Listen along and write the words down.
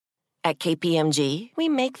At KPMG, we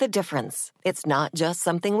make the difference. It's not just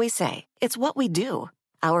something we say, it's what we do.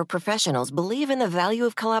 Our professionals believe in the value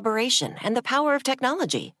of collaboration and the power of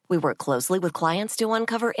technology. We work closely with clients to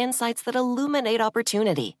uncover insights that illuminate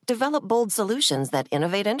opportunity, develop bold solutions that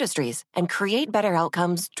innovate industries, and create better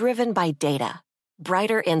outcomes driven by data.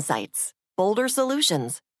 Brighter insights, bolder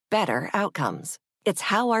solutions, better outcomes. It's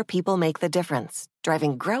how our people make the difference,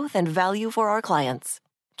 driving growth and value for our clients.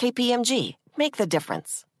 KPMG, make the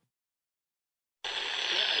difference.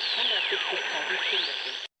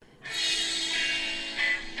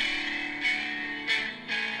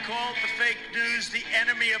 Called the fake news the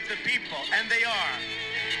enemy of the people, and they are.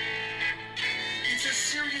 It's a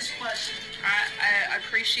serious question. I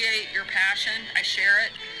appreciate your passion. I share it.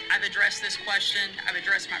 I've addressed this question. I've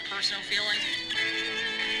addressed my personal feelings.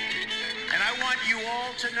 And I want you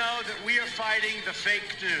all to know that we are fighting the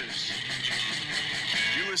fake news.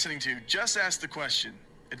 You're listening to Just Ask the Question,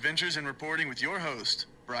 Adventures in Reporting with your host,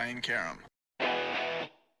 Brian Karam.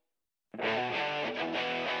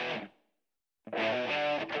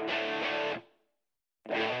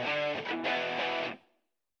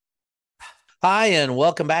 Hi, and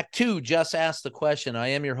welcome back to Just Ask the Question. I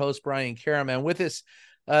am your host, Brian Karam, and with us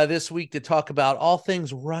this week to talk about all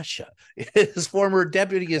things Russia is former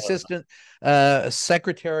Deputy Assistant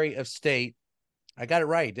Secretary of State. I got it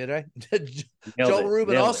right, did I? Joel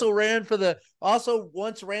Rubin also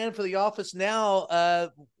once ran for the office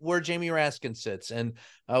now where Jamie Raskin sits. And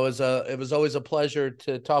it was always a pleasure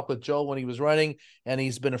to talk with Joel when he was running, and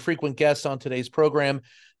he's been a frequent guest on today's program.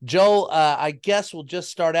 Joel, I guess we'll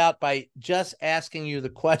just start out by just asking you the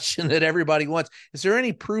question that everybody wants. Is there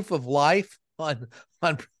any proof of life on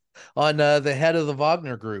the head of the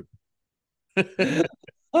Wagner Group? Maybe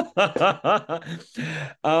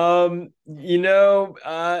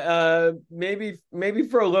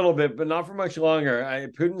for a little bit, but not for much longer.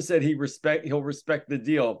 Putin said he'll respect the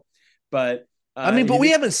deal, but but we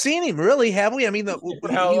haven't seen him really, have we? I mean, he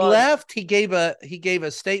left. He gave a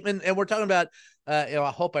statement, and we're talking about.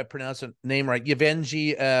 I hope I pronounced the name right.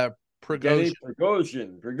 Yevgeny Prigozhin.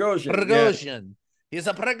 Prigozhin. Yeah. He's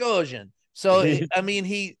a Prigozhin. So I mean,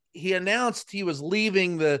 he announced he was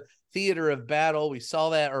leaving the theater of battle. We saw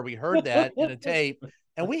that, or we heard that in a tape,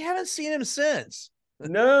 and we haven't seen him since.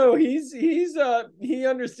 No, he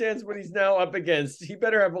understands what he's now up against. He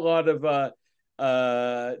better have a lot of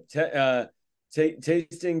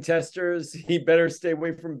tasting testers. He better stay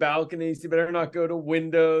away from balconies. He better not go to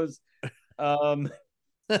windows.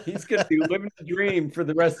 He's going to be living the dream for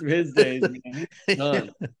the rest of his days.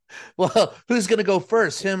 Well, who's going to go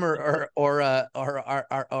first, him or Putin?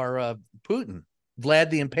 Vlad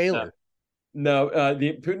the Impaler. No,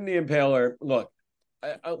 the Putin the Impaler. Look,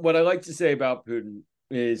 what I like to say about Putin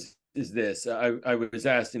is this. I was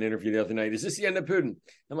asked in an interview the other night, is this the end of Putin?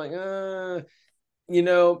 I'm like,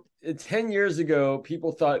 10 years ago,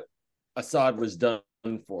 people thought Assad was done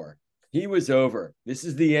for. He was over. This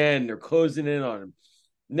is the end. They're closing in on him.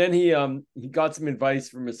 And then he got some advice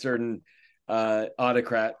from a certain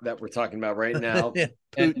autocrat that we're talking about right now.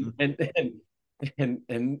 And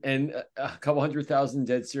a couple 100,000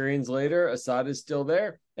 dead Syrians later, Assad is still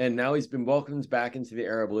there, and now he's been welcomed back into the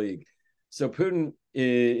Arab League. So Putin,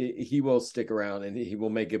 he will stick around and he will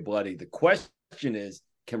make it bloody. The question is,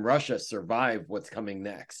 can Russia survive what's coming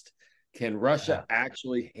next? Can Russia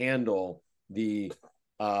actually handle the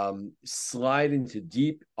slide into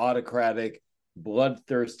deep autocratic,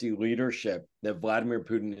 bloodthirsty leadership that Vladimir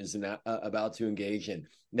Putin is about to engage in?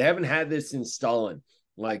 They haven't had this since Stalin.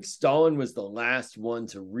 Like, Stalin was the last one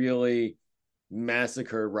to really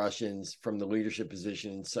massacre Russians from the leadership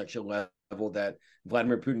position in such a level that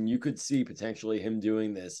Vladimir Putin, you could see potentially him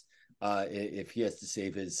doing this if he has to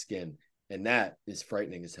save his skin. And that is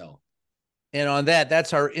frightening as hell. And on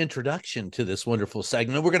that's our introduction to this wonderful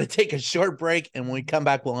segment. We're going to take a short break, and when we come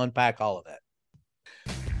back, we'll unpack all of that.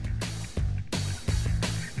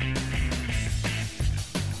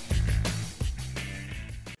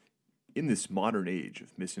 In this modern age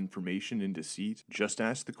of misinformation and deceit, Just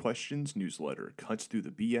Ask the Questions newsletter cuts through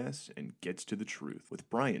the BS and gets to the truth with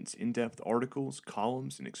Brian's in-depth articles,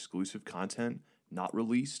 columns, and exclusive content not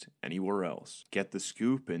released anywhere else. Get the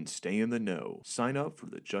scoop and stay in the know. Sign up for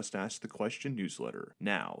the Just Ask the Question newsletter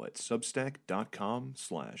now at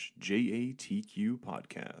substack.com/JATQ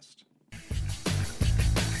podcast.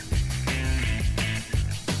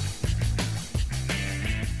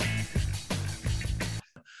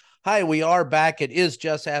 Hi, we are back. It is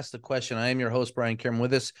Just Ask the Question. I am your host, Brian Karam.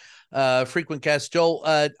 With us, frequent guest Joel.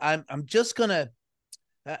 I'm just gonna.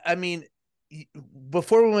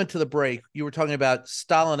 Before we went to the break, you were talking about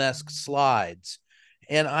Stalin-esque slides,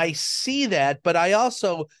 and I see that, but I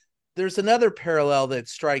also there's another parallel that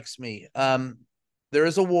strikes me. There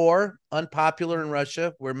is a war, unpopular in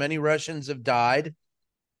Russia, where many Russians have died.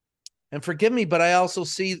 And forgive me, but I also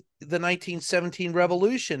see the 1917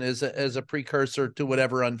 revolution as a precursor to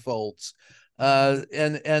whatever unfolds.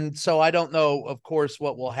 And so I don't know, of course,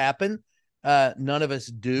 what will happen. None of us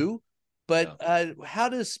do. But how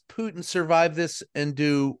does Putin survive this and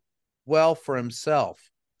do well for himself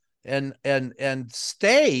and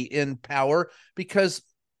stay in power? Because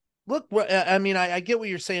look, I mean, I get what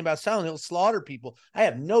you're saying about Stalin. He'll slaughter people. I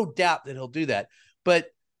have no doubt that he'll do that. But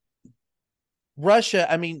Russia,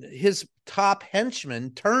 I mean, his top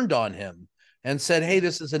henchmen turned on him and said, hey,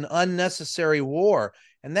 this is an unnecessary war.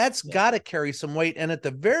 And that's got to carry some weight. And at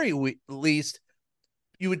the very least,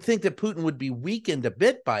 you would think that Putin would be weakened a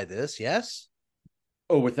bit by this, yes?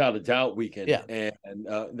 Oh, without a doubt, weakened. Yeah. And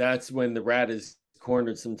that's when the rat is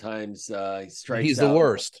cornered sometimes. He strikes He's the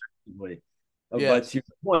worst. Yes. But to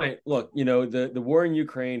your point, look, the war in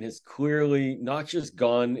Ukraine has clearly not just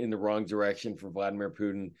gone in the wrong direction for Vladimir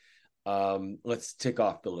Putin. Let's tick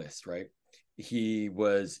off the list, right? He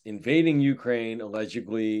was invading Ukraine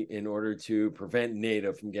allegedly in order to prevent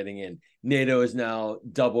NATO from getting in. NATO is now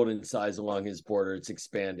doubled in size along his border. It's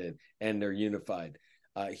expanded and they're unified.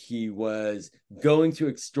 He was going to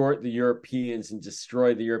extort the Europeans and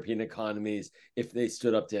destroy the European economies if they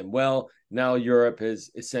stood up to him. Well, now Europe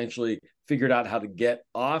has essentially figured out how to get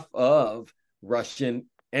off of Russian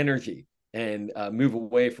energy and move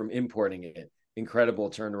away from importing it.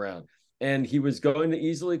 Incredible turnaround. And he was going to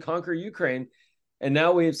easily conquer Ukraine. And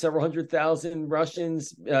now we have several 100,000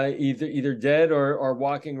 Russians either dead or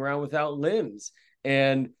walking around without limbs.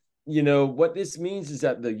 And, what this means is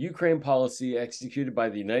that the Ukraine policy executed by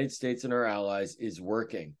the United States and our allies is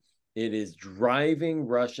working. It is driving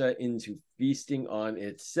Russia into feasting on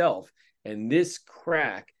itself. And this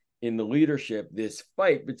crack in the leadership, this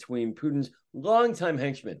fight between Putin's longtime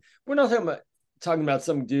henchmen, we're not talking about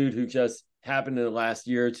some dude who just happened in the last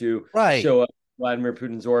year or two show up in Vladimir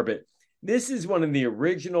Putin's orbit. This is one of the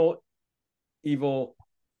original evil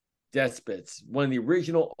despots, one of the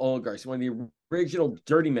original oligarchs, one of the original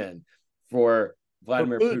dirty men for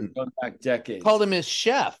Vladimir Putin going back decades. Called him his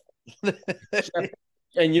chef.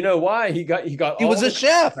 And you know why? He was a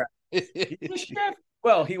chef. He was a chef.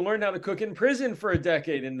 Well, he learned how to cook in prison for a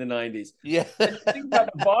decade in the 90s. Yeah. And the thing about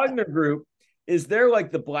the Wagner Group is they're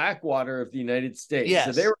like the Blackwater of the United States. Yes.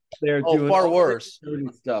 So they were there doing far worse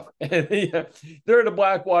stuff. And they're at a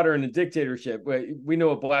Blackwater in a dictatorship. We know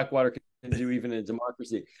what Blackwater can do even in a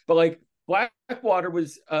democracy. But like Blackwater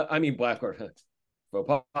was, Blackwater.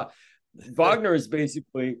 Wagner is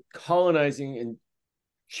basically colonizing and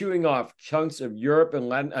chewing off chunks of Europe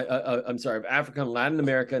and of Africa and Latin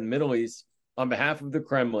America and Middle East on behalf of the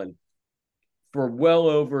Kremlin for well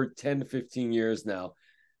over 10 to 15 years now.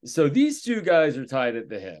 So these two guys are tied at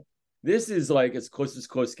the hip. This is like as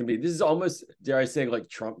close can be. This is almost, dare I say, like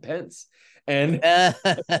Trump Pence. And and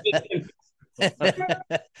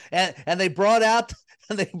they brought out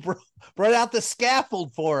the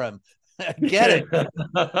scaffold for him. Get it.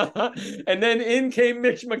 And then in came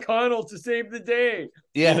Mitch McConnell to save the day.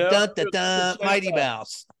 Yeah, Mighty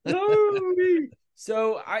Mouse.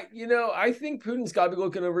 So I think Putin's got to be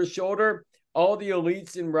looking over his shoulder. All the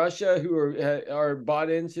elites in Russia who are bought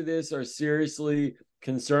into this are seriously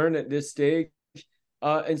concerned at this stage.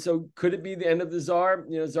 And so could it be the end of the Tsar?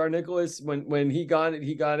 Tsar Nicholas, when he got it,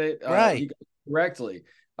 right. He got it correctly.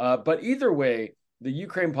 But either way, the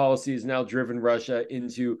Ukraine policy has now driven Russia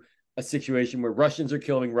into a situation where Russians are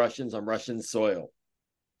killing Russians on Russian soil.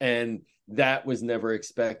 And that was never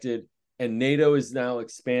expected. And NATO is now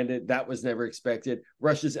expanded. That was never expected.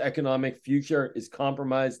 Russia's economic future is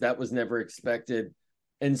compromised. That was never expected.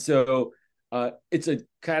 And so it's a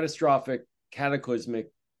catastrophic,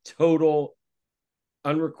 cataclysmic, total,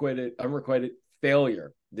 unrequited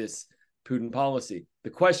failure, this Putin policy.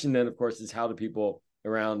 The question then, of course, is how do people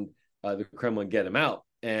around the Kremlin get him out?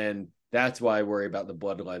 And that's why I worry about the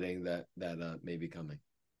bloodletting that may be coming.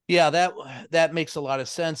 Yeah, that makes a lot of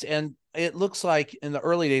sense. And it looks like in the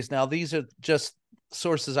early days now, these are just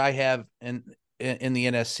sources I have in the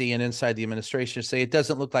NSC and inside the administration say it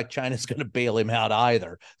doesn't look like China's going to bail him out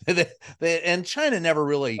either. And China never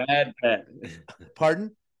really. Bad bet.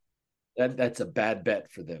 Pardon? That's a bad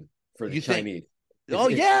bet for them, for the Chinese.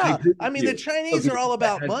 The Chinese are all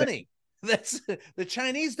about money. The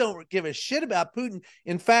Chinese don't give a shit about Putin.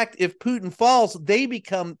 In fact, if Putin falls, they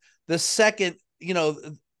become the second,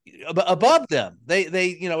 above them. They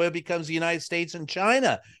it becomes the United States and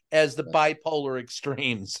China as the bipolar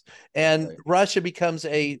extremes, and Russia becomes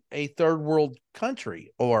a third world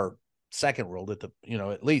country or second world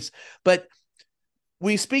at least. But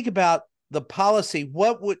we speak about the policy.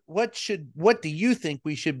 What do you think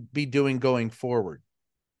we should be doing going forward?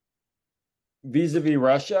 Vis-a-vis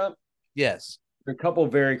Russia? Yes. A couple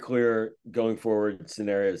very clear going forward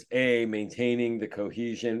scenarios. A, maintaining the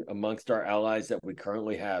cohesion amongst our allies that we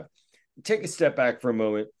currently have. Take a step back for a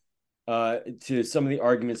moment to some of the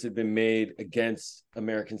arguments that have been made against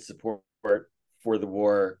American support for the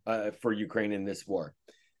war, for Ukraine in this war.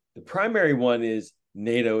 The primary one is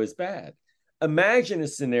NATO is bad. Imagine a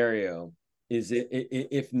scenario is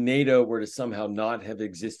if NATO were to somehow not have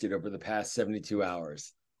existed over the past 72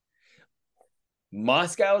 hours.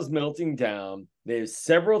 Moscow is melting down. They have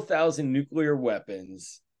several thousand nuclear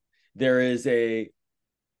weapons. There is a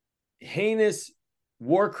heinous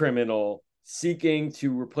war criminal seeking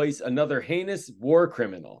to replace another heinous war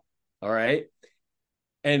criminal. All right.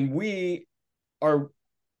 And we are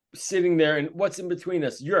sitting there, and what's in between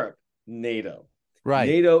us? Europe, NATO. Right.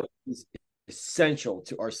 NATO is essential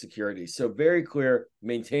to our security. So very clear,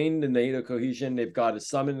 maintain the NATO cohesion. They've got a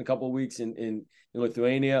summit in a couple of weeks in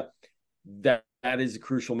Lithuania. That is a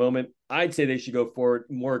crucial moment. I'd say they should go forward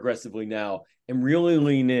more aggressively now and really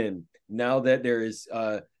lean in now that there is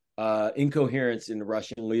incoherence in the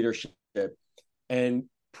Russian leadership, and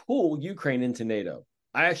pull Ukraine into NATO.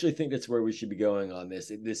 I actually think that's where we should be going on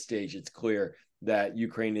this. At this stage, it's clear that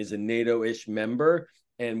Ukraine is a NATO-ish member,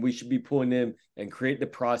 and we should be pulling them and create the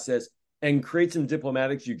process and create some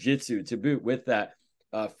diplomatic jujitsu to boot with that.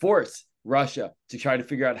 Force Russia to try to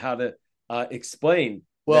figure out how to explain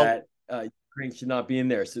that Ukraine should not be in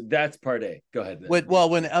there. So that's part A. Go ahead.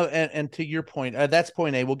 And to your point, that's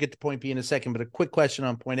point A. We'll get to point B in a second, but a quick question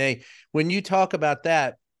on point A. When you talk about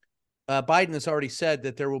that, Biden has already said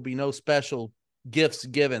that there will be no special gifts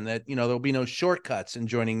given, that, there'll be no shortcuts in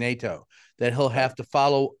joining NATO, that he'll have to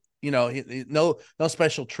follow, no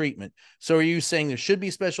special treatment. So are you saying there should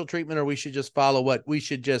be special treatment, or we should just follow what we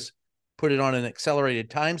should just put it on an accelerated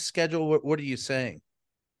time schedule? What are you saying?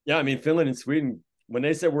 Yeah. I mean, Finland and Sweden, when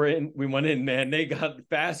they said we went in, man, they got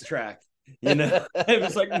fast tracked. It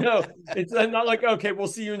was like, no, it's not like, okay, we'll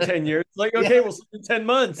see you in 10 years. It's like, okay, we'll see you in 10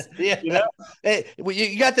 months. Yeah. Hey,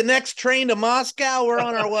 you got the next train to Moscow. We're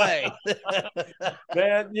on our way.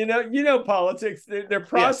 Man, politics, they're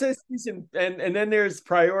processes and then there's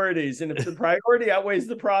priorities. And if the priority outweighs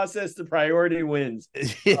the process, the priority wins.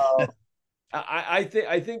 I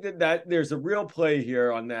think that there's a real play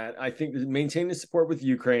here on that. I think that maintaining support with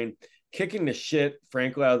Ukraine, kicking the shit,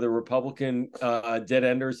 frankly, out of the Republican dead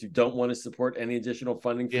enders who don't want to support any additional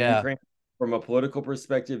funding for Ukraine. From a political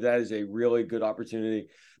perspective, that is a really good opportunity.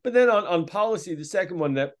 But then on policy, the second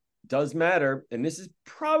one that does matter, and this is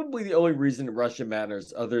probably the only reason Russia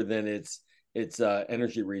matters other than its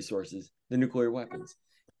energy resources, the nuclear weapons.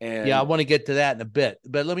 And I want to get to that in a bit,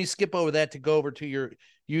 but let me skip over that to go over to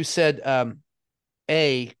you said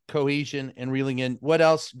A, cohesion and reeling in. What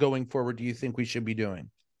else going forward do you think we should be doing?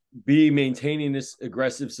 B, maintaining this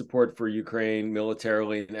aggressive support for Ukraine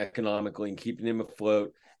militarily and economically, and keeping them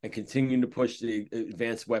afloat, and continuing to push the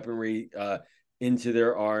advanced weaponry into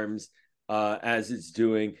their arms as it's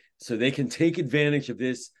doing, so they can take advantage of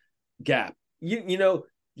this gap. You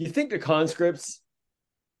think the conscripts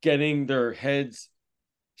getting their heads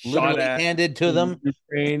shot at, handed to them,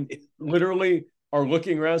 Ukraine, literally are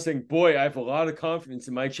looking around saying, boy, I have a lot of confidence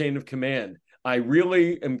in my chain of command. I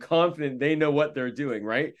really am confident they know what they're doing,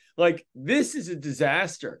 right? Like, this is a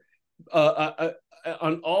disaster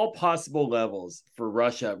on all possible levels for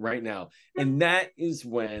Russia right now. And that is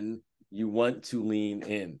when you want to lean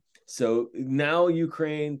in. So now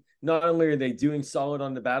Ukraine, not only are they doing solid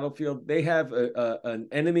on the battlefield, they have an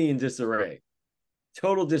enemy in disarray,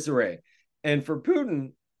 total disarray. And for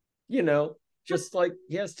Putin, just like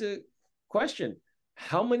he has to question,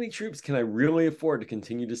 how many troops can I really afford to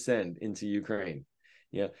continue to send into Ukraine?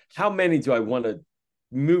 How many do I want to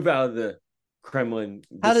move out of the Kremlin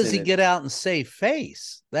vicinity? How does he get out and save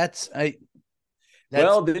face? This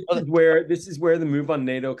is where the move on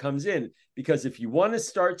NATO comes in, because if you want to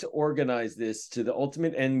start to organize this to the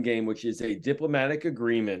ultimate end game, which is a diplomatic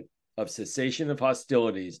agreement of cessation of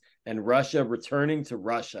hostilities and Russia returning to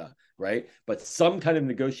Russia, right? But some kind of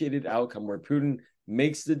negotiated outcome where Putin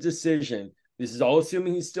makes the decision. This is all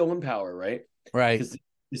assuming he's still in power, right? Right. Because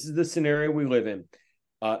this is the scenario we live in.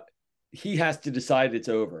 He has to decide it's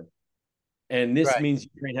over. And this means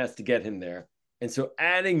Ukraine has to get him there. And so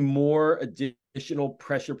adding more additional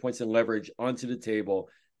pressure points and leverage onto the table,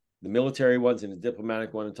 the military ones and the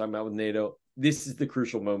diplomatic one I'm talking about with NATO, this is the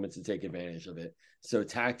crucial moment to take advantage of it. So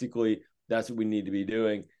tactically, that's what we need to be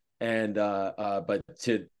doing. And but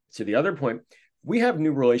to the other point, we have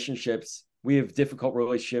new relationships. We have difficult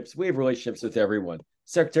relationships. We have relationships with everyone.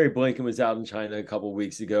 Secretary Blinken was out in China a couple of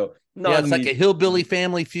weeks ago. Yeah, it's like a hillbilly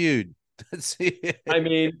family feud. I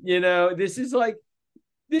mean, this is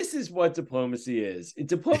what diplomacy is.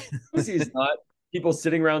 Diplomacy is not people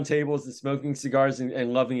sitting around tables and smoking cigars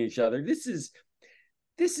and loving each other. This is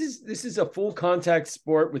a full contact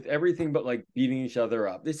sport with everything but like beating each other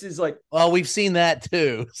up. This is like, well, we've seen that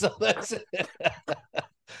too. So that's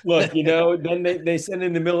look, then they send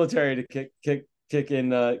in the military to kick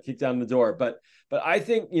down the door. But I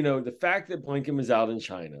think, the fact that Blinken was out in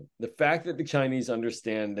China, the fact that the Chinese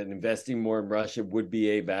understand that investing more in Russia would be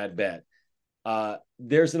a bad bet.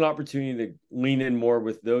 There's an opportunity to lean in more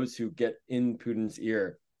with those who get in Putin's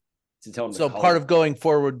ear to tell him. So part of going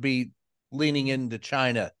forward would be leaning into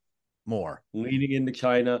China more. Leaning into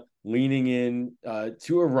China, leaning in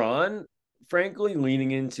to Iran, frankly,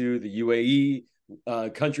 leaning into the UAE,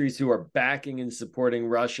 countries who are backing and supporting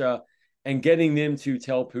Russia, and getting them to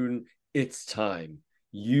tell Putin, it's time.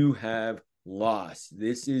 You have lost.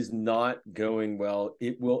 This is not going well.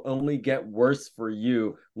 It will only get worse for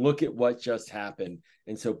you. Look at what just happened.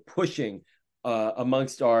 And so pushing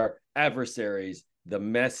amongst our adversaries the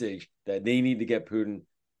message that they need to get Putin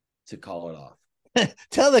to call it off.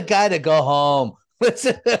 Tell the guy to go home.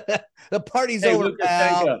 Listen, the party's over,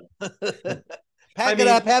 pal. Pack it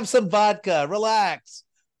up, have some vodka, relax.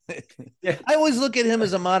 Yeah. I always look at him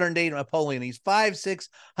as a modern day Napoleon. He's 5'6",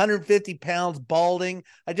 150 pounds, balding.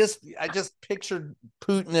 I just pictured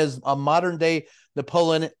Putin as a modern day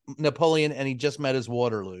Napoleon, and he just met his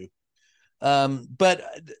Waterloo. But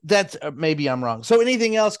that's maybe I'm wrong. So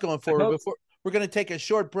anything else going forward? Before we're going to take a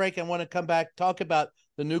short break, I want to come back, talk about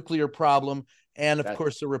the nuclear problem and, of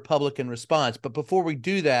course, the Republican response. But before we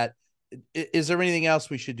do that, is there anything else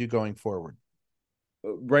we should do going forward?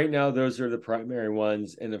 Right now, those are the primary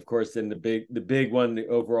ones. And of course, then the big one, the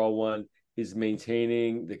overall one, is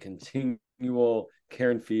maintaining the continual care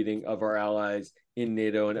and feeding of our allies in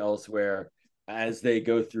NATO and elsewhere as they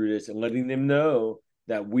go through this, and letting them know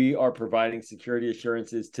that we are providing security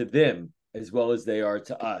assurances to them as well as they are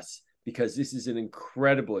to us, because this is an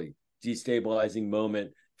incredibly destabilizing moment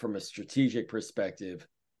from a strategic perspective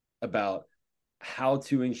about how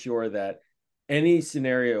to ensure that any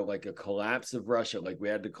scenario like a collapse of Russia, like we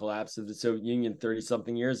had the collapse of the Soviet Union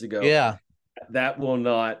 30-something years ago, that will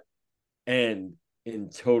not end in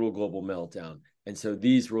total global meltdown. And so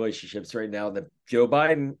these relationships right now that Joe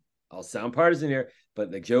Biden, I'll sound partisan here, but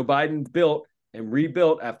that Joe Biden built and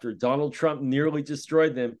rebuilt after Donald Trump nearly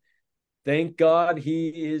destroyed them, thank God he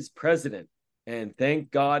is president. And thank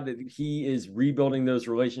God that he is rebuilding those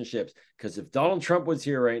relationships. Because if Donald Trump was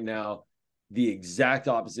here right now, the exact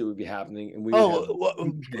opposite would be happening, and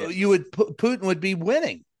Putin would be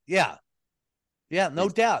winning. Yeah, no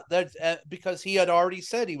doubt. That's because he had already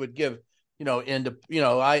said he would give,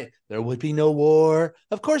 there would be no war.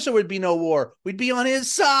 Of course, there would be no war. We'd be on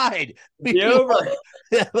his side. We'd over.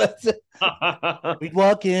 We'd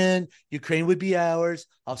walk in. Ukraine would be ours.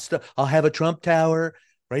 I'll have a Trump Tower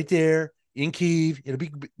right there in Kyiv. It'll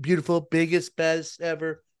be beautiful, biggest, best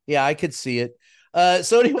ever. Yeah, I could see it.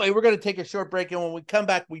 So anyway, we're going to take a short break, and when we come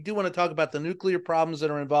back, we do want to talk about the nuclear problems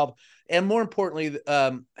that are involved, and more importantly,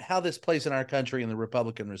 how this plays in our country and the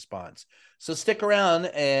Republican response. So stick around,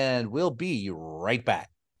 and we'll be right back.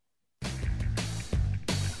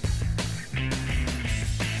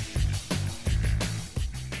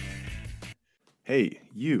 Hey,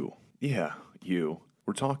 you. Yeah, you.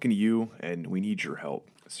 We're talking to you, and we need your help.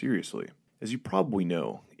 Seriously. As you probably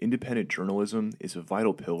know, independent journalism is a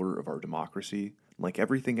vital pillar of our democracy. Like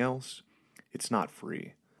everything else, it's not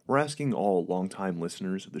free. We're asking all longtime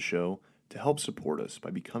listeners of the show to help support us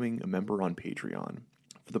by becoming a member on Patreon.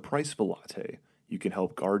 For the price of a latte, you can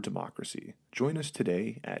help guard democracy. Join us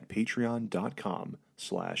today at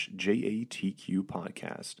patreon.com/JATQ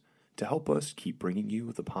podcast to help us keep bringing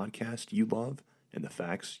you the podcast you love and the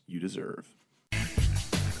facts you deserve.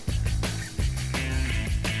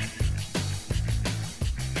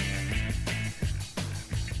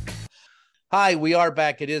 Hi, we are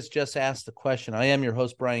back. It is Just Ask the Question. I am your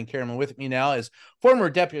host, Brian Kerriman. With me now is former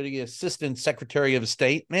Deputy Assistant Secretary of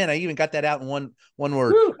State. Man, I even got that out in one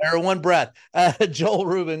word, or one breath. Joel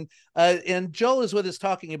Rubin. And Joel is with us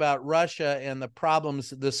talking about Russia and the problems,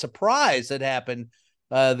 the surprise that happened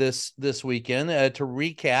this weekend. To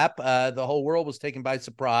recap, the whole world was taken by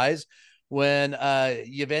surprise when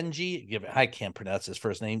Yevgeny, I can't pronounce his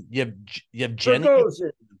first name, Yevgeny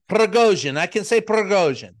Prigozhin. I can say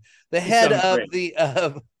Prigozhin. The head of the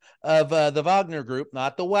Wagner Group,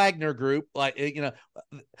 not the Wagner Group. Like, there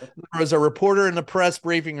was a reporter in the press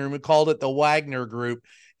briefing room who called it the Wagner Group,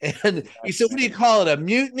 and he said, "What do you call it? A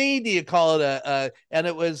mutiny? Do you call it a?" And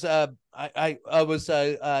it was I was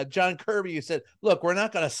John Kirby who said, "Look, we're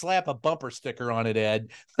not going to slap a bumper sticker on it, Ed."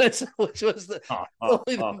 Which was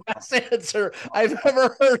only the best answer I've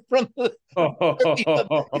ever heard from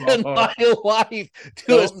in my life to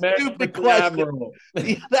Don't a stupid question.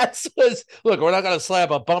 That's was look. We're not going to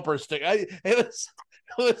slap a bumper sticker. It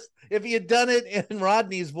was if he had done it in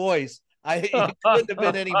Rodney's voice, it couldn't have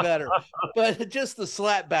been any better. But just the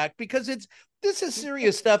slap back, because this is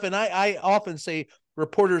serious stuff, and I often say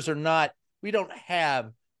reporters we don't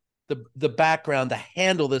have the background to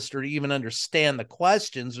handle this or to even understand the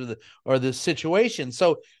questions or the situation.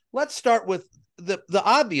 So let's start with the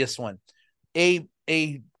obvious one. A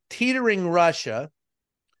teetering Russia,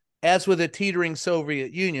 as with a teetering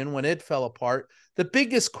Soviet Union when it fell apart, the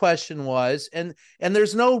biggest question was, and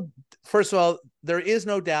first of all, there is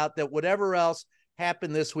no doubt that whatever else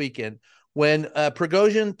happened this weekend, when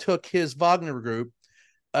Prigozhin took his Wagner group,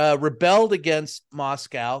 rebelled against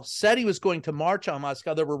Moscow, said he was going to march on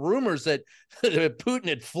Moscow. There were rumors that Putin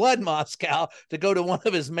had fled Moscow to go to one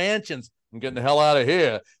of his mansions. I'm getting the hell out of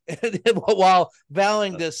here. While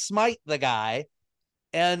vowing to smite the guy.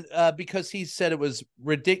 And because he said it was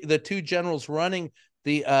ridiculous, the two generals running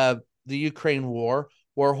the Ukraine war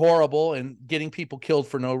were horrible and getting people killed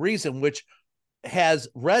for no reason, which has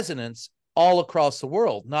resonance all across the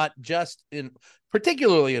world, not just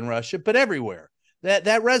particularly in Russia, but everywhere. That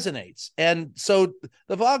resonates. And so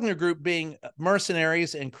the Wagner group, being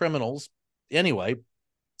mercenaries and criminals anyway,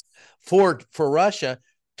 for Russia,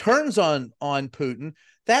 turns on Putin.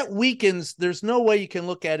 That weakens. There's no way you can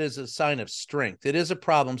look at it as a sign of strength. It is a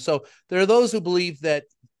problem. So there are those who believe that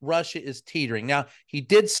Russia is teetering. Now, he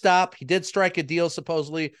did strike a deal,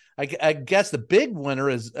 supposedly. I guess the big winner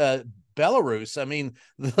is Belarus. I mean,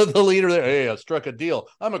 the leader there, hey, I struck a deal.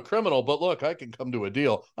 I'm a criminal, but look, I can come to a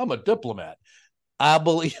deal. I'm a diplomat. I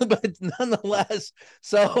believe, but nonetheless,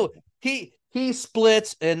 so he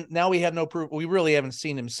splits, and now we have no proof. We really haven't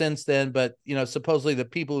seen him since then, but supposedly the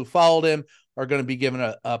people who followed him are going to be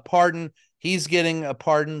given a pardon. He's getting a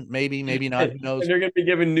pardon, maybe not. Who knows? And they're going to be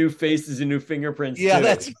given new faces and new fingerprints. Yeah,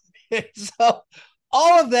 too. that's so.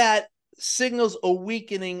 All of that signals a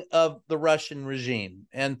weakening of the Russian regime,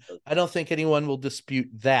 and I don't think anyone will dispute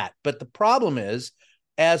that. But the problem is,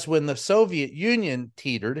 as when the Soviet Union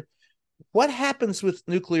teetered, what happens with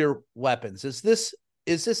nuclear weapons? Is this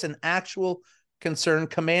an actual concern?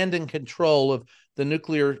 Command and control of the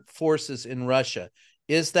nuclear forces in Russia,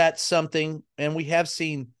 is that something? And we have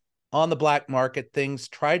seen on the black market things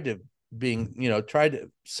tried to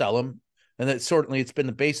sell them, and that certainly it's been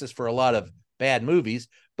the basis for a lot of bad movies.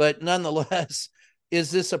 But nonetheless,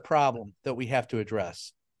 is this a problem that we have to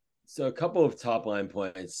address? So a couple of top line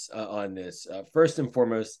points on this. First and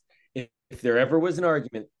foremost, if there ever was an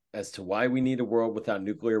argument as to why we need a world without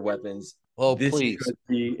nuclear weapons, this could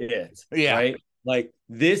be it. Yeah. Right? Like,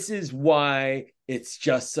 this is why it's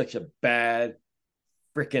just such a bad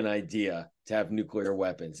freaking idea to have nuclear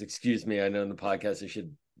weapons. Excuse me, I know in the podcast I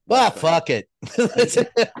should. Well, fuck it. Go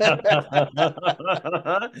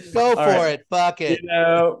for it. Fuck it.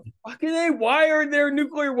 Fucking A, why are there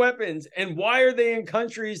nuclear weapons? And why are they in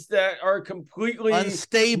countries that are completely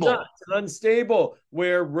unstable,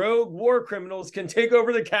 where rogue war criminals can take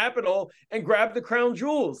over the capital and grab the crown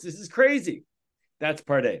jewels? This is crazy. That's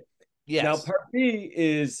part A. Yes. Now, part B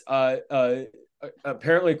is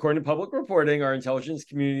apparently, according to public reporting, our intelligence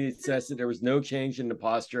community says that there was no change in the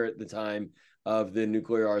posture at the time of the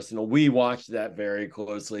nuclear arsenal. We watched that very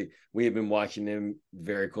closely. We have been watching them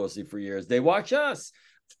very closely for years. They watch us.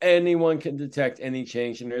 Anyone can detect any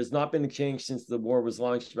change, and there's not been a change since the war was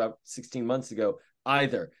launched about 16 months ago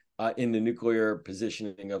either in the nuclear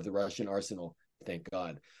positioning of the Russian arsenal. Thank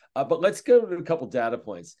God. But let's go to a couple data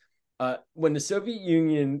points. When the Soviet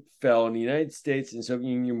Union fell, and the United States and the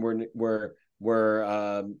Soviet Union were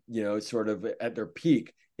sort of at their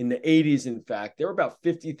peak in the 80s, in fact, there were about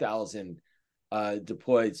 50,000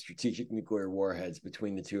 deployed strategic nuclear warheads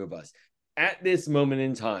between the two of us. At this moment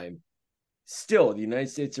in time, still, the United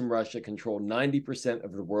States and Russia control 90%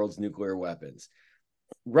 of the world's nuclear weapons.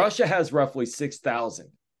 Russia has roughly 6,000.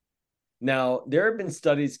 Now, there have been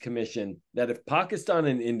studies commissioned that if Pakistan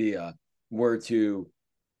and India were to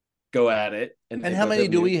go at it, and how many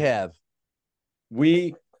do we have?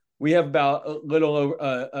 We have about a little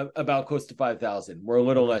over, about close to 5,000. We're a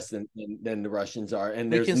little less than the Russians are,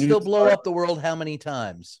 and we can still blow up the world how many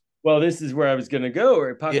times? Well, this is where I was going to go.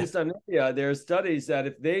 Right? Pakistan and India, there are studies that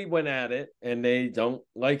if they went at it and they don't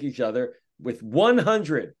like each other, with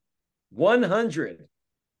 100,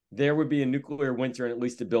 there would be a nuclear winter and at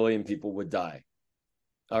least 1 billion people would die.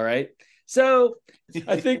 All right. So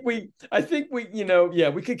I think we,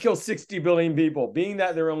 we could kill 60 billion people. Being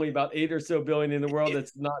that there are only about 8 or so billion in the world,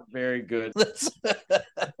 that's not very good. It's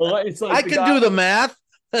like I can do the math.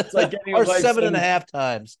 It's like getting or a life 7.5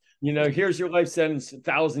 times. Here's your life sentence,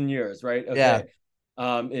 1,000 years, right? Okay. Yeah.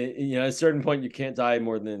 At a certain point, you can't die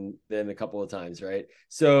more than a couple of times, right?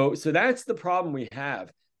 So that's the problem we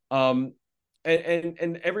have. And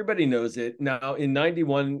everybody knows it now. In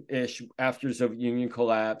 91-ish, after the Soviet Union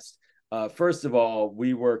collapsed, first of all,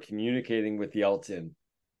 we were communicating with Yeltsin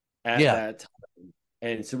at that time.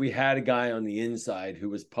 And so we had a guy on the inside who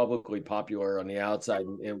was publicly popular on the outside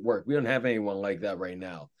and worked. We don't have anyone like that right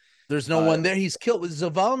now. There's no one there. He's killed.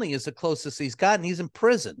 Navalny is the closest he's gotten. He's in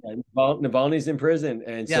prison. Navalny's in prison.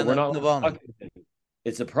 And so we're not Navalny.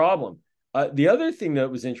 It's a problem. The other thing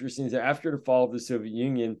that was interesting is that after the fall of the Soviet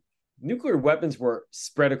Union, nuclear weapons were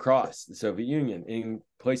spread across the Soviet Union in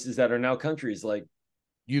places that are now countries like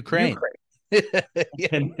Ukraine.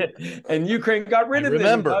 and Ukraine got rid of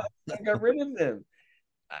them. Got rid of them.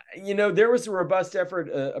 There was a robust effort,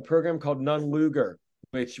 a program called Nunn-Lugar,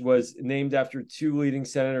 which was named after 2 leading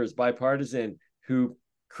senators, bipartisan, who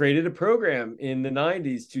created a program in the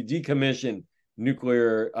 90s to decommission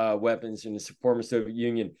nuclear weapons in the former Soviet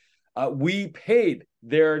Union. We paid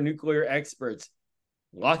their nuclear experts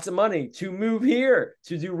lots of money to move here,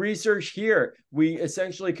 to do research here. We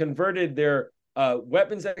essentially converted their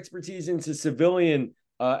weapons expertise into civilian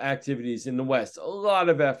activities in the West. A lot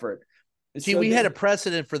of effort. See, we had a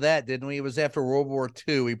precedent for that, didn't we? It was after World War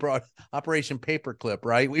II. We brought Operation Paperclip,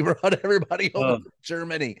 right? We brought everybody over to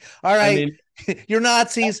Germany. All right, you're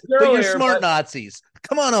Nazis, but you're smart Nazis.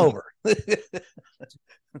 Come on over.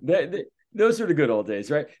 Those are the good old days,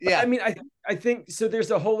 right? Yeah. I think so. There's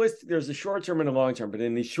a short term and a long term, but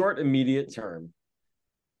in the short, immediate term,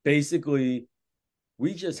 basically,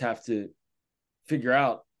 we just have to figure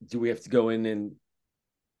out: do we have to go in and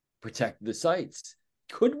protect the sites?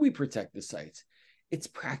 Could we protect the sites? It's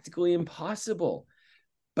practically impossible.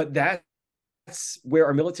 But that's where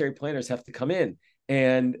our military planners have to come in.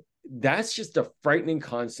 And that's just a frightening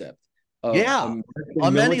concept. On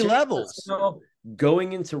many levels.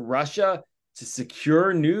 Going into Russia to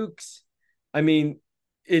secure nukes.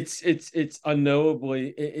 It's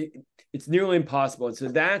unknowably, it's nearly impossible. And so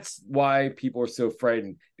that's why people are so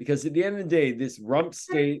frightened. Because at the end of the day, this rump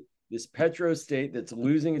state, this petro state that's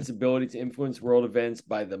losing its ability to influence world events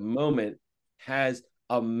by the moment, has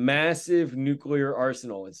a massive nuclear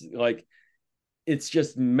arsenal. It's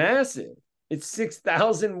just massive. It's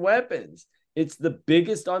 6,000 weapons. It's the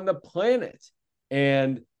biggest on the planet.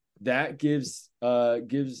 And that gives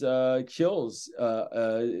chills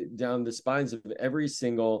down the spines of every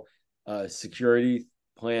single security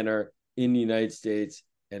planner in the United States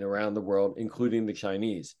and around the world, including the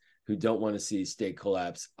Chinese, who don't want to see state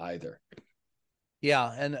collapse either.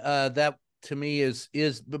 Yeah, and that to me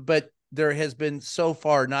but there has been so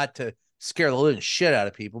far, not to scare the living shit out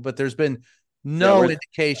of people, but there's been no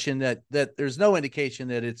indication that there's no indication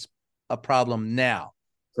that it's a problem now.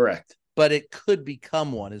 Correct. But it could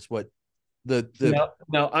become one, is what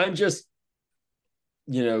Now I'm just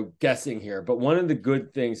guessing here, but one of the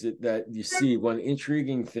good things that you see, one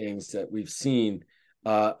intriguing things that we've seen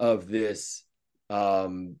of this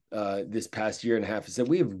this past year and a half, is that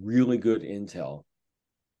we have really good intel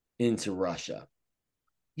into Russia.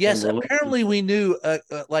 Yes, apparently we knew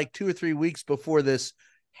like 2 or 3 weeks before this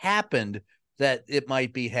happened that it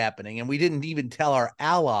might be happening, and we didn't even tell our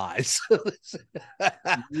allies.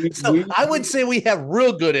 I would say we have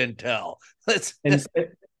real good intel.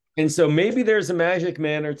 And so maybe there's a magic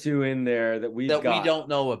man or two in there that we don't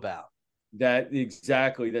know about.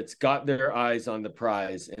 That's got their eyes on the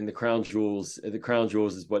prize and the crown jewels. The crown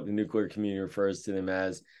jewels is what the nuclear community refers to them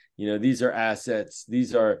as. These are assets.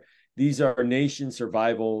 These are nation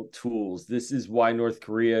survival tools. This is why North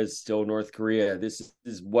Korea is still North Korea. This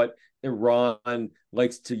is what Iran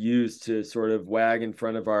likes to use to sort of wag in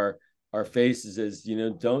front of our faces as,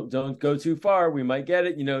 don't go too far. We might get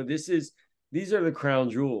it. These are the crown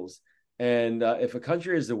jewels. And if a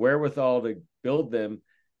country has the wherewithal to build them,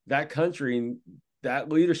 that country, that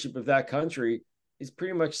leadership of that country is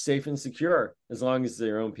pretty much safe and secure, as long as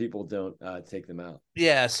their own people don't take them out.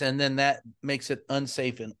 Yes. And then that makes it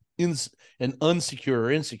unsafe and unsecure or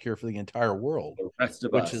insecure for the entire world. The rest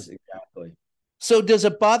of us, exactly. So does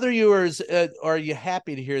it bother you, or are you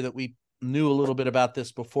happy to hear that we knew a little bit about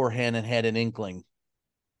this beforehand and had an inkling?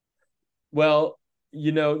 Well,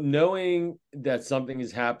 knowing that something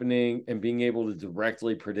is happening and being able to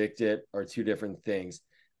directly predict it are two different things.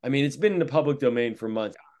 It's been in the public domain for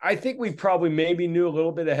months. I think we probably maybe knew a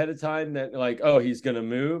little bit ahead of time that he's going to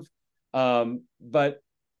move. But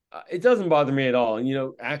It doesn't bother me at all.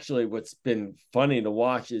 And, actually what's been funny to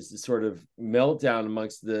watch is the sort of meltdown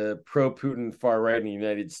amongst the pro-Putin far right in the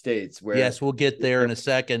United States, where Yes, we'll get there in a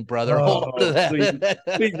second, brother. Hold on to that.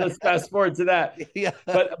 please, let's fast forward to that. Yeah.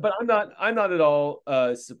 But I'm not at all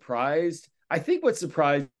surprised. I think what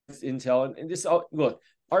surprised Intel, and this all, look,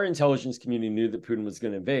 our intelligence community knew that Putin was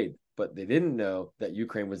going to invade, but they didn't know that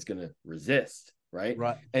Ukraine was going to resist, right?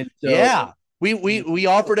 Right. And so, yeah. We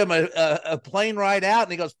offered him a plane ride out,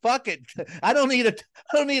 and he goes, "Fuck it, I don't need a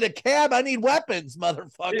cab. I need weapons,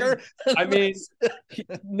 motherfucker." I mean,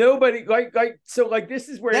 nobody like this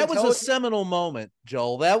is where that was a seminal moment,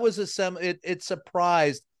 Joel. That was it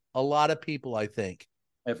surprised a lot of people. I think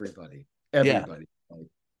everybody. Yeah.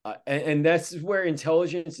 And that's where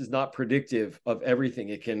intelligence is not predictive of everything.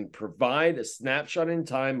 It can provide a snapshot in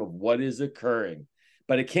time of what is occurring,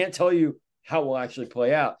 but it can't tell you how it will actually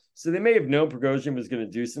play out. So they may have known Prigozhin was going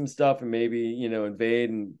to do some stuff and maybe, invade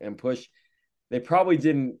and push. They probably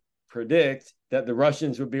didn't predict that the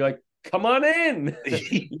Russians would be like, come on in.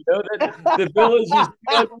 The village is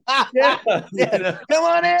come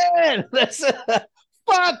on in.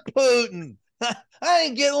 Fuck Putin. I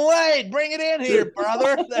ain't getting laid. Bring it in here,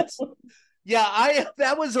 brother.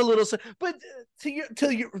 That was a little, but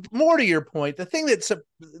to your point, the thing that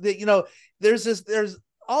there's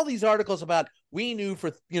all these articles about we knew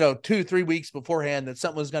for 2-3 weeks beforehand that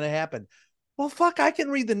something was going to happen. Well, fuck, I can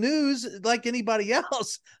read the news like anybody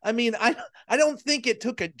else. I mean, I don't think it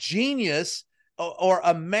took a genius or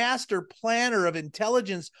a master planner of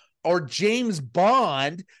intelligence or James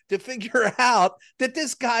Bond to figure out that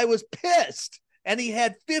this guy was pissed and he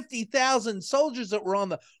had 50,000 soldiers that were on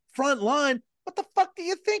the front line. What the fuck do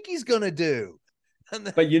you think he's going to do?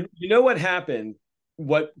 But you know what happened?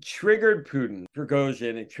 What triggered Prigozhin,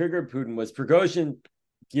 was Prigozhin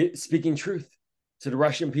speaking truth to the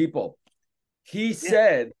Russian people. He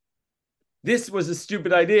said this was a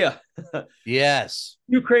stupid idea. Yes.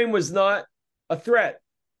 Ukraine was not a threat.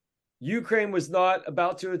 Ukraine was not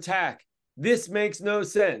about to attack. This makes no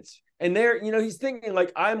sense. And there, he's thinking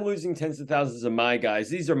like, I'm losing tens of thousands of my guys.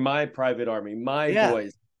 These are my private army, my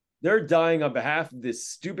boys. They're dying on behalf of this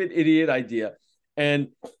stupid idiot idea. And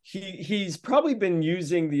he's probably been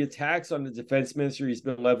using the attacks on the defense minister he's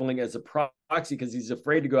been leveling as a proxy because he's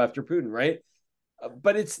afraid to go after Putin, right?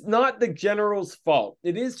 But it's not the general's fault.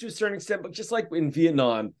 It is to a certain extent, but just like in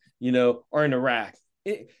Vietnam, or in Iraq.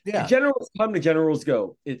 The generals come, the generals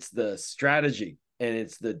go. It's the strategy and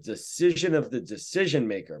it's the decision of the decision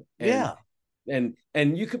maker. And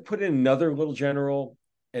you could put in another little general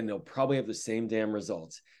and they'll probably have the same damn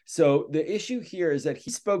results. So the issue here is that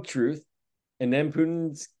he spoke truth. And then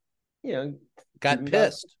Putin's, got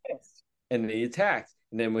pissed. And he attacked.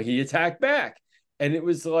 And then when he attacked back, and it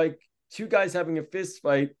was like two guys having a fist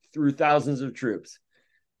fight through thousands of troops.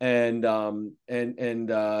 And Putin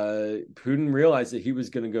realized that he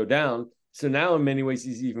was going to go down. So now in many ways,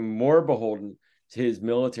 he's even more beholden to his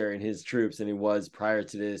military and his troops than he was prior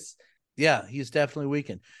to this. Yeah, he's definitely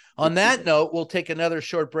weakened. On that note, we'll take another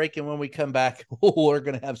short break. And when we come back, we're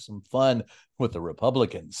going to have some fun with the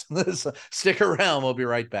Republicans. Stick around. We'll be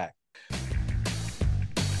right back.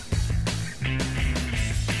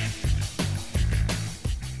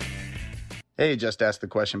 Hey, Just Ask the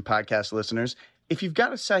Question podcast listeners. If you've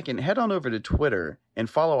got a second, head on over to Twitter and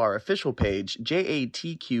follow our official page,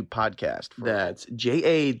 JATQ Podcast. That's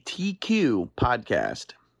JATQ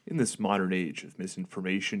Podcast. In this modern age of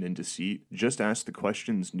misinformation and deceit, Just Ask the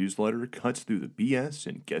Questions newsletter cuts through the BS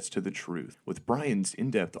and gets to the truth. With Brian's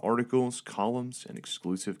in-depth articles, columns, and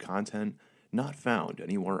exclusive content not found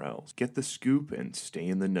anywhere else. Get the scoop and stay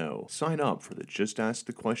in the know. Sign up for the Just Ask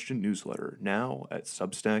the Question newsletter now at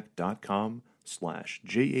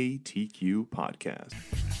substack.com/JATQ podcast.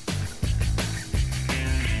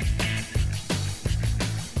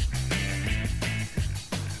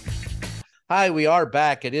 Hi, we are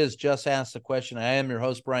back. It is Just Ask the Question. I am your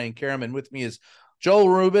host, Brian Karaman. With me is Joel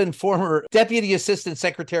Rubin, former Deputy Assistant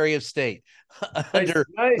Secretary of State under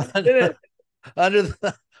the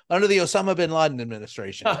Osama bin Laden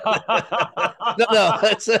administration. no,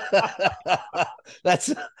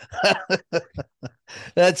 that's.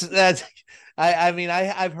 I mean,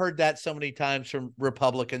 I've heard that so many times from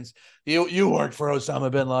Republicans. You worked for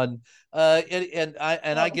Osama bin Laden, and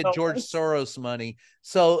I get George Soros money.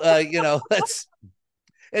 So that's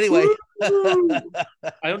anyway. I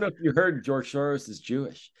don't know if you heard George Soros is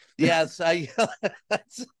Jewish. Yes,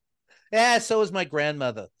 yeah, so is my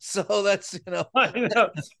grandmother. So that's I know.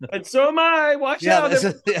 And so am I. Watch out.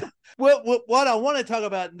 What I want to talk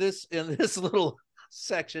about in this little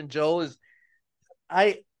section, Joel, is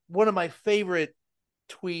one of my favorite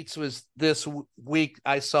tweets was this week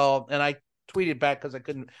I saw, and I tweeted back because I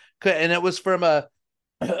couldn't, and it was from a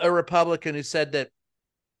Republican who said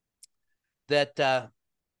that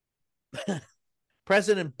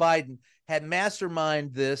President Biden had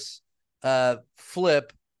masterminded this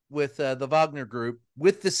flip with the Wagner Group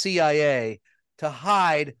with the CIA to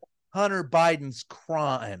hide Hunter Biden's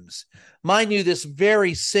crimes. Mind you, this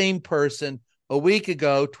very same person a week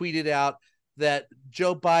ago tweeted out that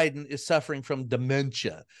Joe Biden is suffering from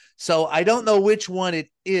dementia. So I don't know which one it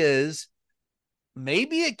is.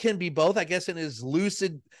 Maybe it can be both. I guess in his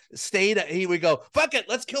lucid state, he would go, fuck it,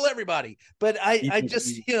 let's kill everybody. But I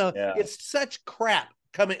just, it's such crap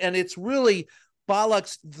coming. And it's really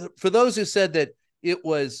bollocks. For those who said that it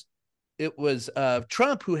was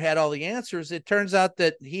Trump who had all the answers, it turns out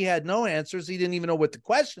that he had no answers. He didn't even know what the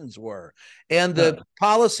questions were. And the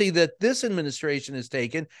policy that this administration has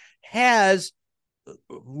taken has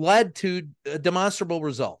led to demonstrable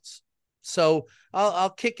results. So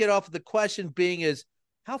I'll kick it off with the question being is,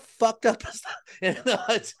 how fucked up is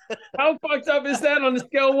that? How fucked up is that on a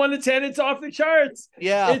scale of 1 to 10? It's off the charts.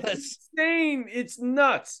 Yeah. It's insane. It's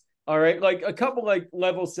nuts. All right. Like a couple like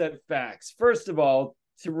level set facts. First of all,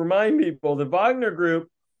 to remind people, the Wagner Group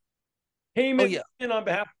came in on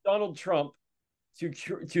behalf of Donald Trump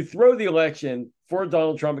to throw the election for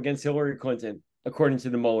Donald Trump against Hillary Clinton, according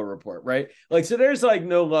to the Mueller report, right? Like, so there's like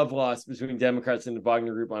no love lost between Democrats and the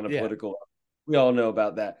Wagner Group on a political level. We all know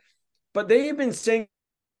about that. But they have been sanctioned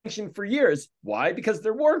for years. Why? Because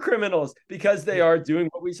they're war criminals, because they are doing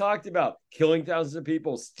what we talked about, killing thousands of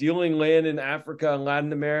people, stealing land in Africa and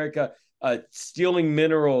Latin America, stealing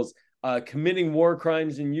minerals, committing war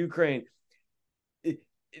crimes in Ukraine.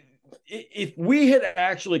 If we had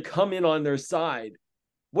actually come in on their side,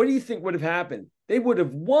 what do you think would have happened? They would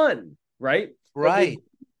have won, right? Right.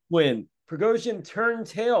 When Prigozhin turned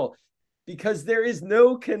tail, because there is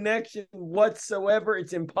no connection whatsoever.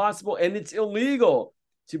 It's impossible and it's illegal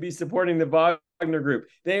to be supporting the Wagner Group.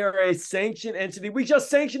 They are a sanctioned entity. We just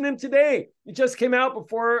sanctioned them today. It just came out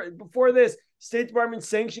before this. State Department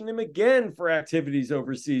sanctioned them again for activities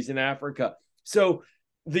overseas in Africa. So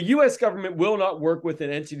the U.S. government will not work with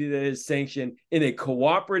an entity that is sanctioned in a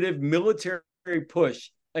cooperative military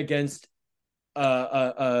push against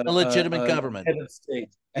a legitimate government. Head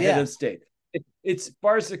of state. It's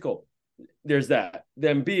farcical. There's that.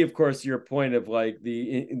 Then B, of course, your point of like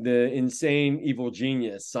the insane evil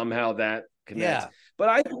genius, somehow that connects. Yeah. But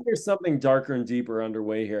I think there's something darker and deeper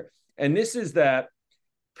underway here. And this is that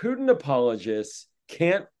Putin apologists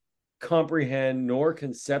can't comprehend nor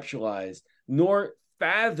conceptualize nor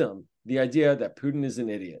fathom the idea that Putin is an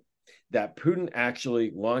idiot, that Putin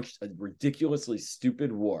actually launched a ridiculously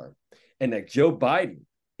stupid war, and that Joe Biden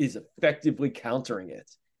is effectively countering it,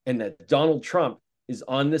 and that Donald Trump is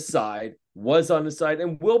on the side, was on the side,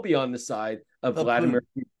 and will be on the side of Vladimir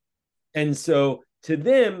Putin. And so to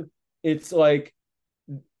them, it's like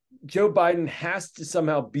Joe Biden has to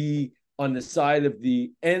somehow be on the side of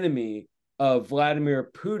the enemy of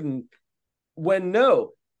Vladimir Putin, when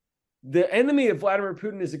no, the enemy of Vladimir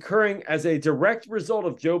Putin is occurring as a direct result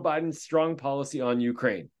of Joe Biden's strong policy on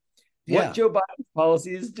Ukraine. Yeah. What Joe Biden's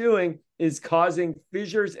policy is doing is causing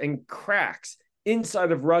fissures and cracks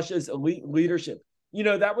inside of Russia's elite leadership. You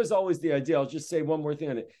know, that was always the idea. I'll just say one more thing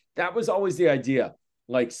on it. That was always the idea.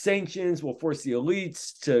 Like sanctions will force the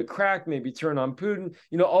elites to crack, maybe turn on Putin,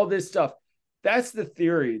 you know, all this stuff. That's the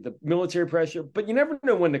theory, the military pressure. But you never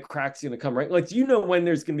know when the crack's going to come, right? Like, do you know when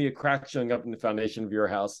there's going to be a crack showing up in the foundation of your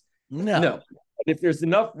house? No. If there's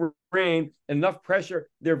enough rain and enough pressure,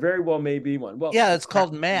 there very well may be one. Well, yeah, it's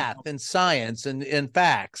called math and science and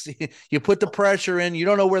facts. You put the pressure in, you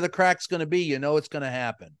don't know where the crack's going to be. You know it's going to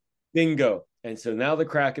happen. Bingo. And so now the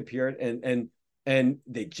crack appeared, and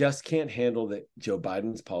they just can't handle that Joe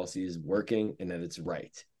Biden's policy is working and that it's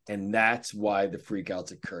right. And that's why the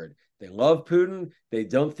freakouts occurred. They love Putin. They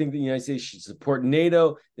don't think the United States should support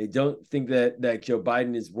NATO. They don't think that Joe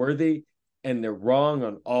Biden is worthy. And they're wrong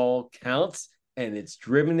on all counts. And it's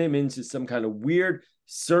driven them into some kind of weird,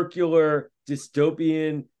 circular,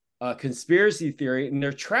 dystopian conspiracy theory. And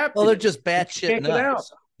they're trapped. Well, they're just batshit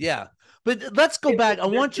nuts. Yeah. But let's go back. I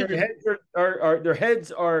want you to. Their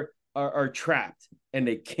heads are trapped, and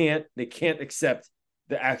they can't accept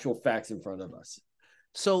the actual facts in front of us.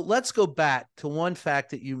 So let's go back to one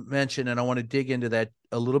fact that you mentioned, and I want to dig into that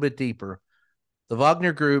a little bit deeper. The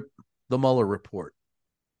Wagner Group, the Mueller report.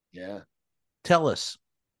 Yeah. Tell us.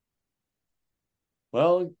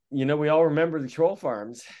 Well, you know, we all remember the troll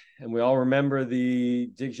farms, and we all remember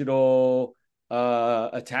the digital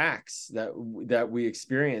attacks that we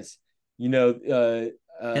experienced. You know,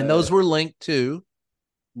 and those were linked to.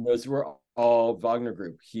 Those were all Wagner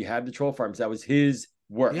Group. He had the troll farms. That was his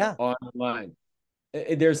work online.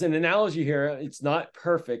 There's an analogy here. It's not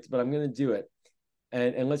perfect, but I'm going to do it.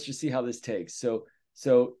 And let's just see how this takes. So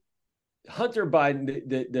Hunter Biden,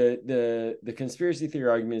 the conspiracy theory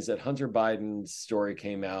argument is that Hunter Biden's story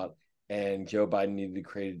came out and Joe Biden needed to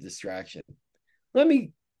create a distraction. Let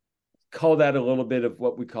me call that a little bit of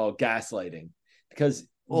what we call gaslighting, because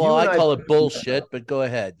I call it bullshit, but go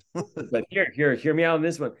ahead. But hear me out on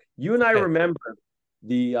this one. You and I remember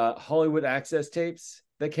the Hollywood Access tapes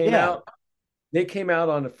that came out. They came out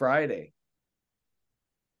on a Friday.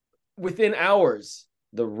 Within hours,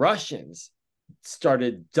 the Russians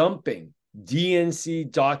started dumping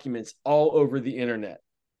DNC documents all over the internet.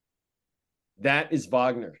 That is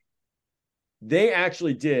Wagner. They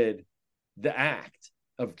actually did the act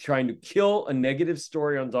of trying to kill a negative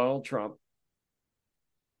story on Donald Trump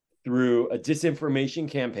through a disinformation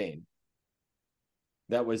campaign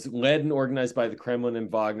that was led and organized by the Kremlin,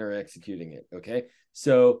 and Wagner executing it. Okay,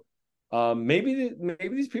 so maybe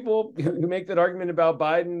these people who make that argument about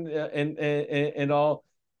Biden and all,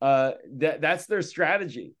 that's their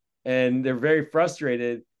strategy, and they're very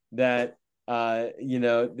frustrated that they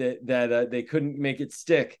couldn't make it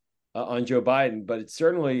stick on Joe Biden, but it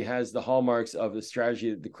certainly has the hallmarks of the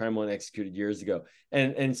strategy that the Kremlin executed years ago.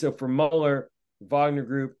 And so for Mueller, Wagner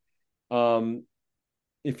Group,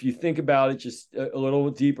 if you think about it just a little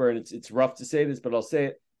deeper, and it's rough to say this, but I'll say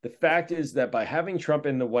it. The fact is that by having Trump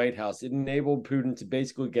in the White House, it enabled Putin to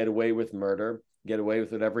basically get away with murder, get away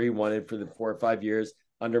with whatever he wanted for the 4 or 5 years,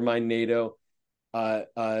 undermine NATO.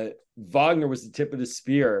 Wagner was the tip of the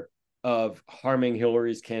spear of harming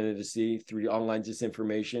Hillary's candidacy through the online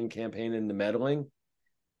disinformation campaign and the meddling.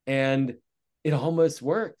 And it almost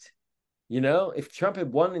worked. If Trump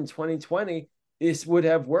had won in 2020, this would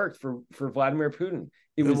have worked for Vladimir Putin.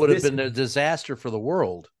 It would have been a disaster for the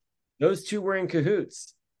world. Those two were in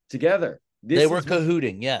cahoots together. They were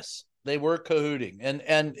cahooting. Yes, they were cahooting, and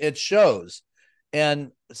it shows.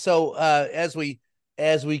 And so as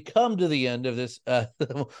we come to the end of this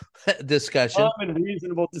discussion, and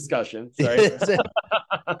reasonable discussion, sorry.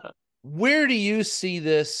 Where do you see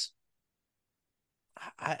this?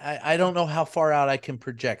 I don't know how far out I can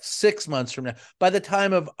project. 6 months from now, by the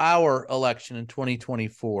time of our election in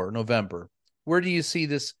 2024, November, where do you see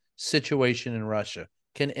this situation in Russia?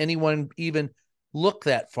 Can anyone even look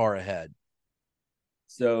that far ahead?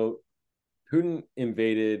 So Putin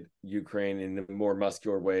invaded Ukraine in a more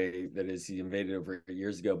muscular way, that is, he invaded over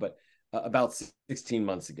years ago, but about 16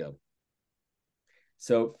 months ago.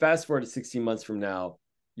 So fast forward to 16 months from now,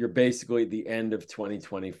 you're basically at the end of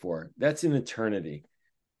 2024. That's an eternity.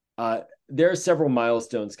 There are several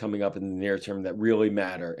milestones coming up in the near term that really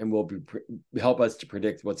matter and will help us to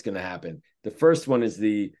predict what's going to happen. The first one is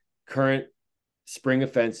the current spring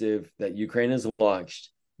offensive that Ukraine has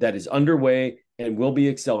launched, that is underway and will be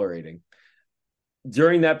accelerating.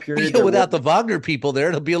 During that period, without the Wagner people there,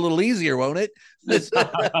 it'll be a little easier, won't it?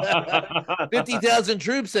 50,000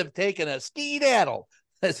 troops have taken a skedaddle.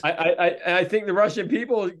 I think the Russian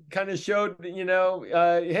people kind of showed,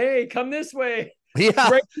 hey, come this way. Yeah,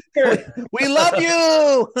 right here. We love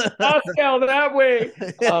you. Moscow that way.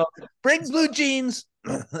 Bring blue jeans.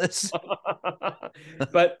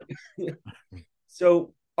 But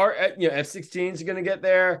so our F-16s are going to get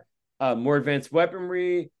there. More advanced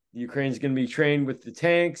weaponry. Ukraine's going to be trained with the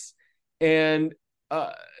tanks, and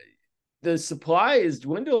the supply is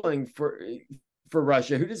dwindling for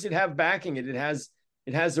Russia. Who does it have backing it? It has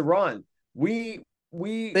Iran. They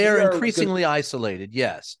are increasingly isolated.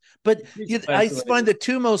 Yes, but I find the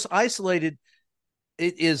two most isolated.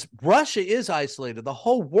 Russia is isolated. The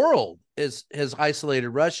whole world has isolated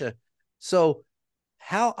Russia. So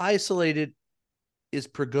how isolated is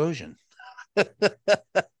Prigozhin?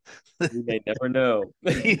 We may never know.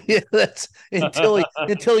 Yeah, that's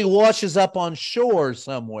until he washes up on shore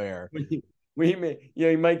somewhere. We may,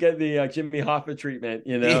 you might get the Jimmy Hoffa treatment.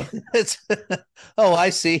 Oh, I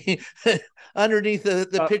see. Underneath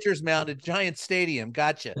the pitcher's mound at Giant Stadium.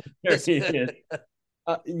 Gotcha. So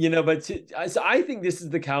I think this is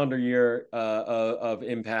the calendar year of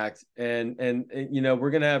impact, and we're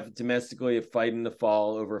gonna have domestically a fight in the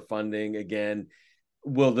fall over funding again.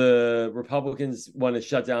 Will the Republicans want to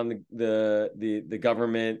shut down the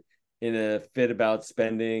government in a fit about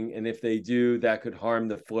spending? And if they do, that could harm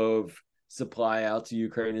the flow of supply out to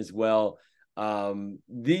Ukraine as well.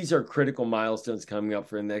 These are critical milestones coming up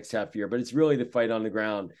for the next half year, but it's really the fight on the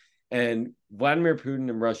ground. And Vladimir Putin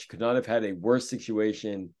and Russia could not have had a worse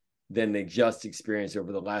situation than they just experienced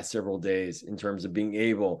over the last several days in terms of being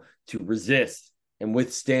able to resist and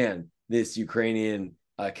withstand this Ukrainian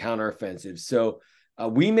counteroffensive. So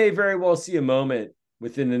We may very well see a moment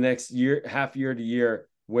within the next year, half year to year,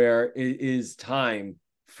 where it is time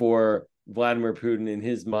for Vladimir Putin, in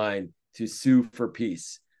his mind, to sue for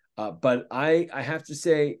peace. But I have to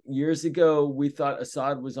say, years ago, we thought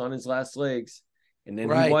Assad was on his last legs, and then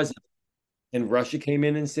he wasn't. And Russia came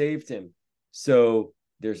in and saved him. So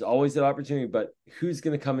there's always that opportunity. But who's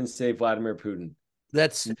going to come and save Vladimir Putin?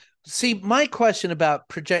 See, my question about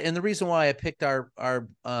project, and the reason why I picked our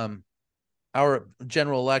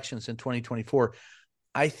general elections in 2024,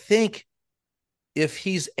 I think if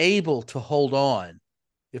he's able to hold on,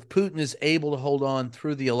 if Putin is able to hold on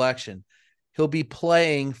through the election, he'll be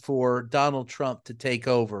playing for Donald Trump to take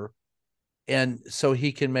over, and so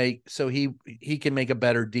he can make a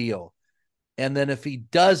better deal. And then if he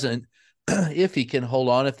doesn't, if he can hold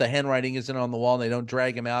on, if the handwriting isn't on the wall and they don't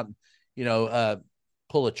drag him out,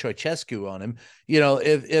 pull a Ceausescu on him,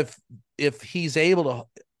 if he's able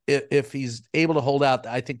to hold out,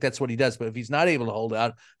 I think that's what he does. But if he's not able to hold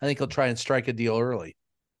out, I think he'll try and strike a deal early.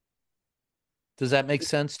 Does that make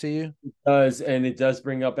sense to you? It does, and it does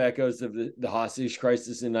bring up echoes of the hostage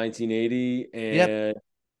crisis in 1980. And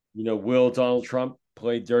will Donald Trump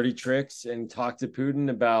play dirty tricks and talk to Putin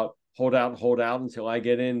about hold out until I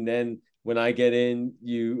get in? Then when I get in,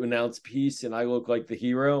 you announce peace, and I look like the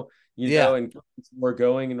hero, and we're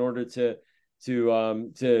going in order to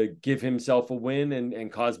give himself a win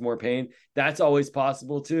and cause more pain. That's always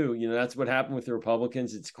possible too. That's what happened with the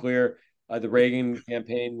Republicans. It's clear the Reagan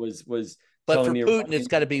campaign was. But for Putin, it's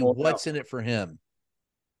got to be what's in it for him.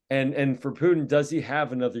 And for Putin, does he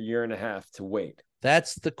have another year and a half to wait?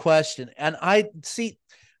 That's the question. And I see,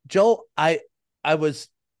 Joel, I was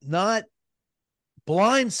not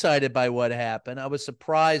blindsided by what happened. I was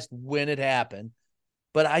surprised when it happened,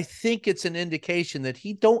 but I think it's an indication that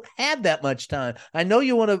he don't have that much time. I know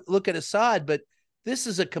you want to look at Assad, but this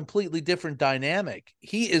is a completely different dynamic.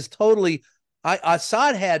 He is totally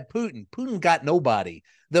Assad had Putin. Putin got nobody.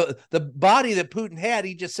 The body that Putin had,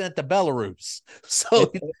 he just sent to Belarus.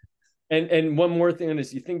 So, and one more thing on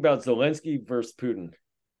this, you think about Zelensky versus Putin.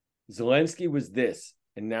 Zelensky was this,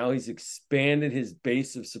 and now he's expanded his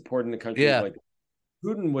base of support in the country. Yeah. Like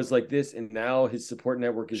Putin was like this, and now his support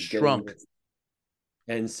network is shrunk.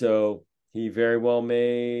 And so he very well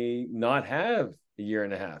may not have a year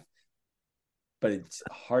and a half, but it's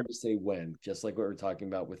hard to say when. Just like what we're talking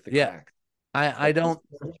about with the crack. I don't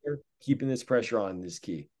keeping this pressure on is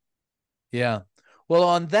key. Yeah. Well,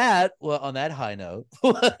 on that high note,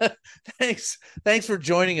 thanks for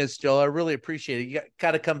joining us, Joel. I really appreciate it. You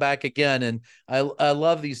got to come back again, and I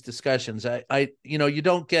love these discussions. You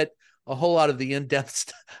don't get a whole lot of the in-depth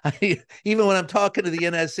stuff. Even when I'm talking to the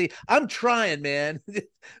NSC, I'm trying, man.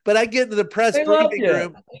 But I get into the press briefing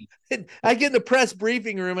room. I get in the press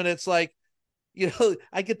briefing room, and it's like,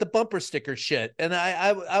 I get the bumper sticker shit. And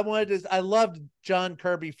I loved John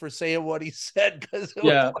Kirby for saying what he said, because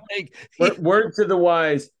word to the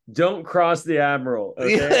wise, don't cross the admiral.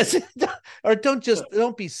 Okay? Yes, or don't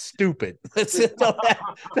be stupid.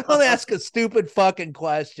 Don't ask a stupid fucking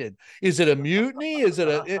question. Is it a mutiny? Is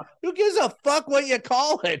it who gives a fuck what you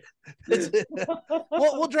call it?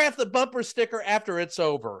 We'll draft the bumper sticker after it's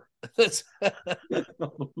over.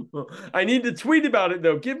 I need to tweet about it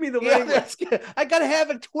though. Give me the language. I gotta have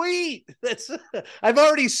a tweet. I've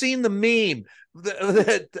already seen the meme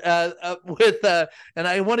and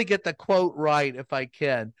I want to get the quote right if I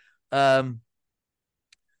can.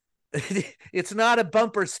 It's not a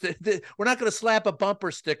bumper sticker. We're not going to slap a bumper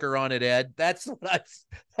sticker on it, Ed. That's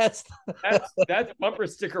bumper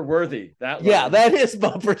sticker worthy. That is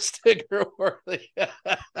bumper sticker worthy.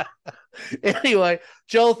 Anyway,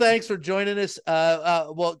 Joel, thanks for joining us.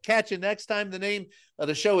 We'll catch you next time. The name of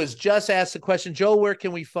the show is Just Ask the Question. Joel, where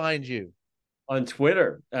can we find you? On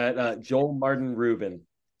Twitter at Joel Martin Rubin.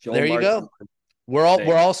 There you go. We're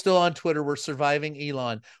all still on Twitter. We're surviving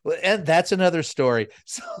Elon, and that's another story.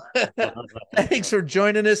 So, thanks for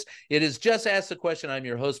joining us. It is Just Ask the Question. I'm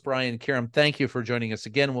your host, Brian Karam. Thank you for joining us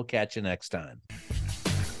again. We'll catch you next time.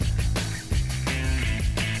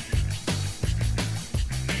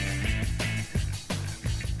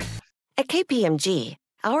 At KPMG,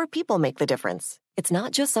 our people make the difference. It's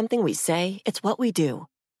not just something we say, it's what we do.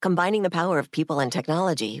 Combining the power of people and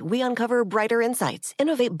technology, we uncover brighter insights,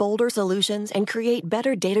 innovate bolder solutions, and create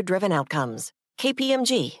better data-driven outcomes.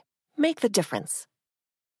 KPMG. Make the difference.